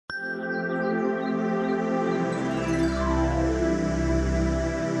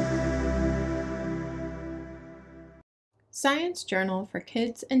Science Journal for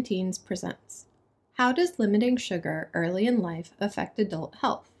Kids and Teens presents How Does Limiting Sugar Early in Life Affect Adult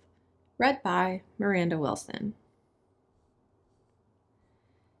Health? Read by Miranda Wilson.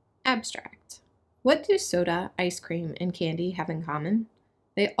 Abstract. What do soda, ice cream, and candy have in common?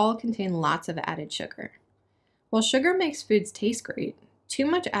 They all contain lots of added sugar. While sugar makes foods taste great, too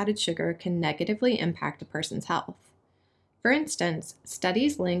much added sugar can negatively impact a person's health. For instance,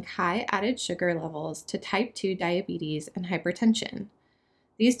 studies link high added sugar levels to type 2 diabetes and hypertension.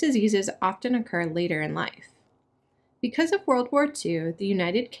 These diseases often occur later in life. Because of World War II, the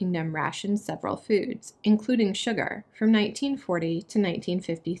United Kingdom rationed several foods, including sugar, from 1940 to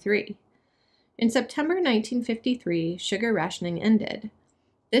 1953. In September 1953, sugar rationing ended.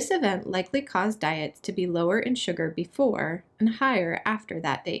 This event likely caused diets to be lower in sugar before and higher after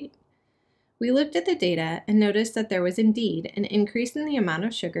that date. We looked at the data and noticed that there was indeed an increase in the amount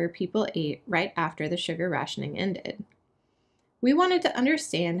of sugar people ate right after the sugar rationing ended. We wanted to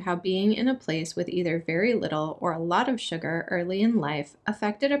understand how being in a place with either very little or a lot of sugar early in life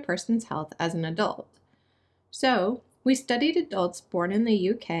affected a person's health as an adult. So, we studied adults born in the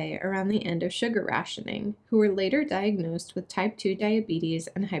UK around the end of sugar rationing who were later diagnosed with type 2 diabetes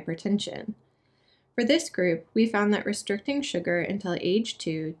and hypertension. For this group, we found that restricting sugar until age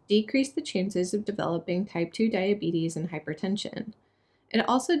 2 decreased the chances of developing type 2 diabetes and hypertension. It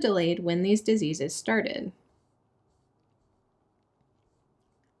also delayed when these diseases started.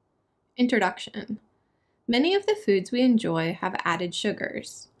 Introduction. Many of the foods we enjoy have added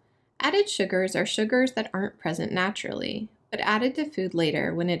sugars. Added sugars are sugars that aren't present naturally, but added to food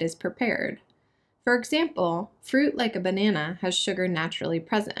later when it is prepared. For example, fruit like a banana has sugar naturally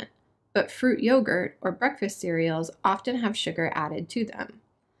present, but fruit yogurt or breakfast cereals often have sugar added to them.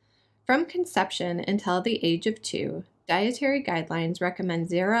 From conception until the age of 2, dietary guidelines recommend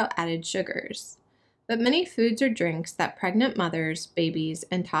 0 added sugars. But many foods or drinks that pregnant mothers, babies,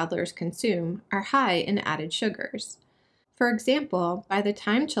 and toddlers consume are high in added sugars. For example, by the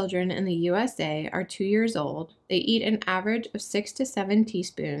time children in the USA are 2 years old, they eat an average of 6 to 7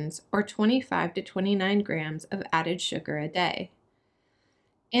 teaspoons or 25 to 29 grams of added sugar a day.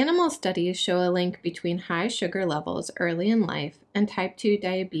 Animal studies show a link between high sugar levels early in life and type 2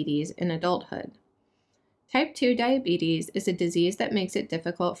 diabetes in adulthood. Type 2 diabetes is a disease that makes it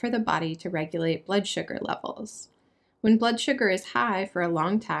difficult for the body to regulate blood sugar levels. When blood sugar is high for a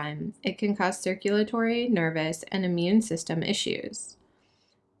long time, it can cause circulatory, nervous, and immune system issues.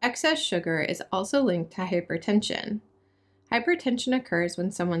 Excess sugar is also linked to hypertension. Hypertension occurs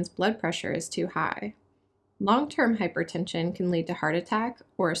when someone's blood pressure is too high. Long-term hypertension can lead to heart attack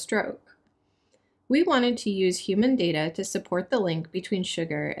or a stroke. We wanted to use human data to support the link between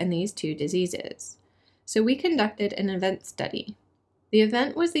sugar and these two diseases. So we conducted an event study. The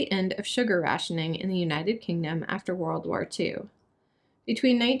event was the end of sugar rationing in the United Kingdom after World War II.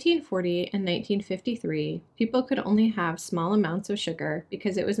 Between 1940 and 1953, people could only have small amounts of sugar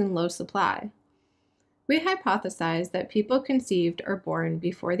because it was in low supply. We hypothesized that people conceived or born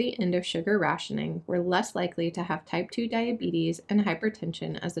before the end of sugar rationing were less likely to have type 2 diabetes and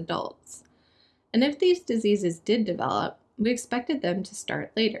hypertension as adults. And if these diseases did develop, we expected them to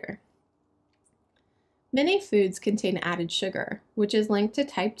start later. Many foods contain added sugar, which is linked to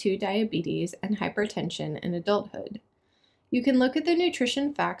type 2 diabetes and hypertension in adulthood. You can look at the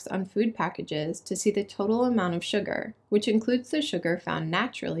nutrition facts on food packages to see the total amount of sugar, which includes the sugar found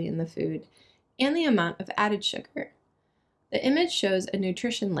naturally in the food, and the amount of added sugar. The image shows a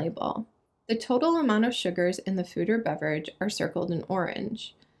nutrition label. The total amount of sugars in the food or beverage are circled in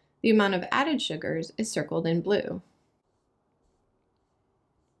orange. The amount of added sugars is circled in blue.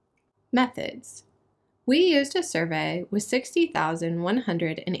 Methods. We used a survey with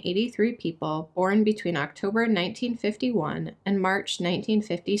 60,183 people born between October 1951 and March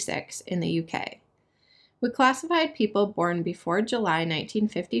 1956 in the UK. We classified people born before July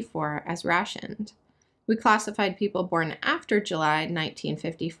 1954 as rationed. We classified people born after July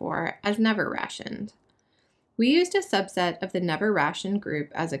 1954 as never rationed. We used a subset of the never rationed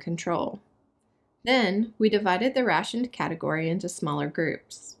group as a control. Then, we divided the rationed category into smaller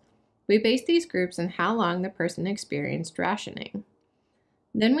groups. We based these groups on how long the person experienced rationing.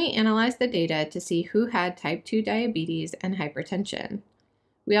 Then we analyzed the data to see who had type 2 diabetes and hypertension.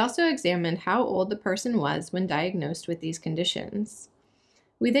 We also examined how old the person was when diagnosed with these conditions.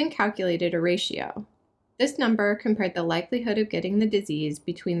 We then calculated a ratio. This number compared the likelihood of getting the disease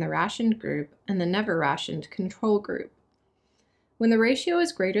between the rationed group and the never rationed control group. When the ratio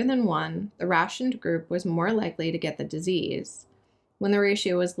was greater than 1, the rationed group was more likely to get the disease. When the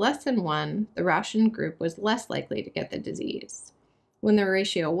ratio was less than 1, the rationed group was less likely to get the disease. When the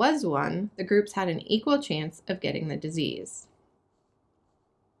ratio was 1, the groups had an equal chance of getting the disease.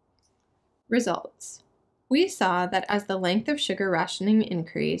 Results. We saw that as the length of sugar rationing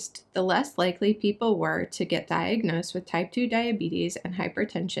increased, the less likely people were to get diagnosed with type 2 diabetes and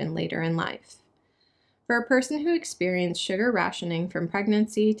hypertension later in life. For a person who experienced sugar rationing from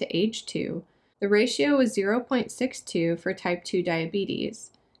pregnancy to age 2, the ratio was 0.62 for type 2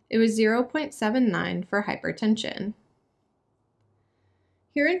 diabetes. It was 0.79 for hypertension.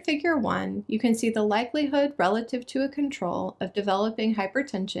 Here in Figure 1, you can see the likelihood relative to a control of developing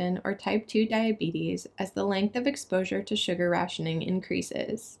hypertension or type 2 diabetes as the length of exposure to sugar rationing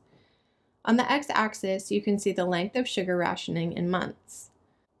increases. On the x-axis, you can see the length of sugar rationing in months.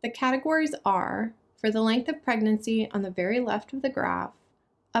 The categories are, for the length of pregnancy on the very left of the graph,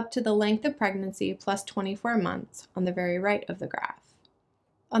 up to the length of pregnancy plus 24 months on the very right of the graph.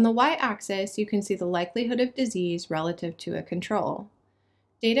 On the y-axis, you can see the likelihood of disease relative to a control.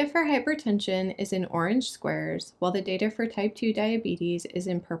 Data for hypertension is in orange squares, while the data for type 2 diabetes is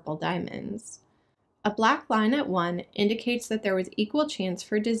in purple diamonds. A black line at 1 indicates that there was equal chance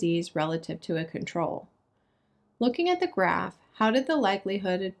for disease relative to a control. Looking at the graph, how did the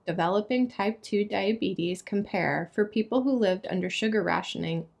likelihood of developing type 2 diabetes compare for people who lived under sugar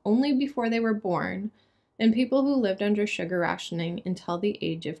rationing only before they were born and people who lived under sugar rationing until the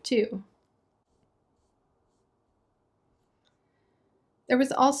age of 2? There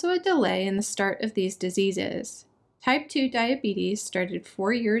was also a delay in the start of these diseases. Type 2 diabetes started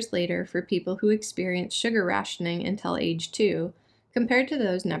 4 years later for people who experienced sugar rationing until age 2, compared to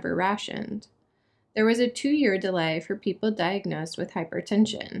those never rationed. There was a 2-year delay for people diagnosed with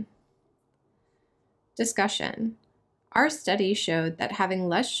hypertension. Discussion. Our study showed that having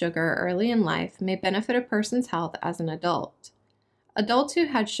less sugar early in life may benefit a person's health as an adult. Adults who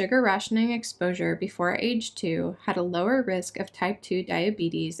had sugar rationing exposure before age 2 had a lower risk of type 2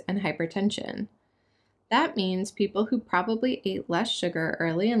 diabetes and hypertension. That means people who probably ate less sugar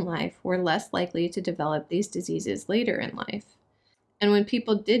early in life were less likely to develop these diseases later in life. And when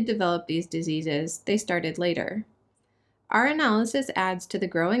people did develop these diseases, they started later. Our analysis adds to the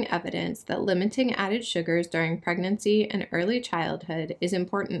growing evidence that limiting added sugars during pregnancy and early childhood is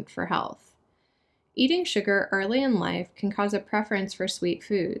important for health. Eating sugar early in life can cause a preference for sweet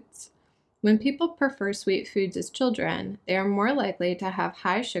foods. When people prefer sweet foods as children, they are more likely to have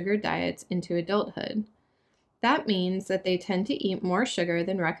high sugar diets into adulthood. That means that they tend to eat more sugar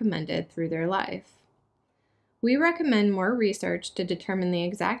than recommended through their life. We recommend more research to determine the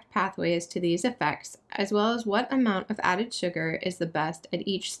exact pathways to these effects, as well as what amount of added sugar is the best at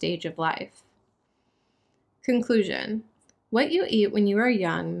each stage of life. Conclusion. What you eat when you are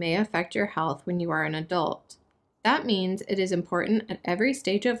young may affect your health when you are an adult. That means it is important at every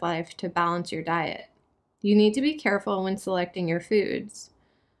stage of life to balance your diet. You need to be careful when selecting your foods.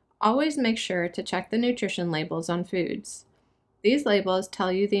 Always make sure to check the nutrition labels on foods. These labels tell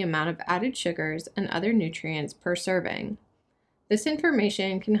you the amount of added sugars and other nutrients per serving. This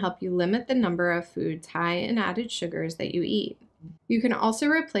information can help you limit the number of foods high in added sugars that you eat. You can also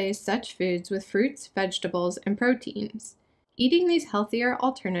replace such foods with fruits, vegetables, and proteins. Eating these healthier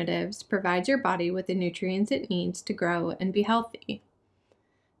alternatives provides your body with the nutrients it needs to grow and be healthy.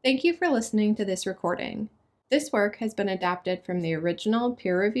 Thank you for listening to this recording. This work has been adapted from the original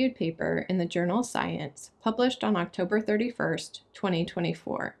peer-reviewed paper in the journal Science, published on October 31st,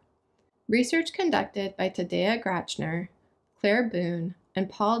 2024. Research conducted by Tadea Grachner, Claire Boone, and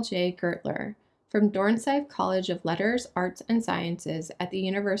Paul J. Gertler from Dornsife College of Letters, Arts, and Sciences at the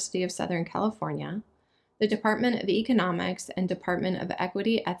University of Southern California, the Department of Economics and Department of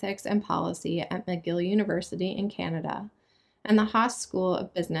Equity, Ethics, and Policy at McGill University in Canada, and the Haas School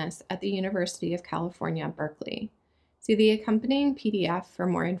of Business at the University of California, Berkeley. See the accompanying PDF for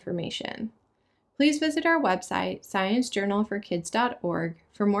more information. Please visit our website, sciencejournalforkids.org,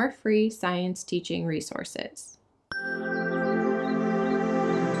 for more free science teaching resources.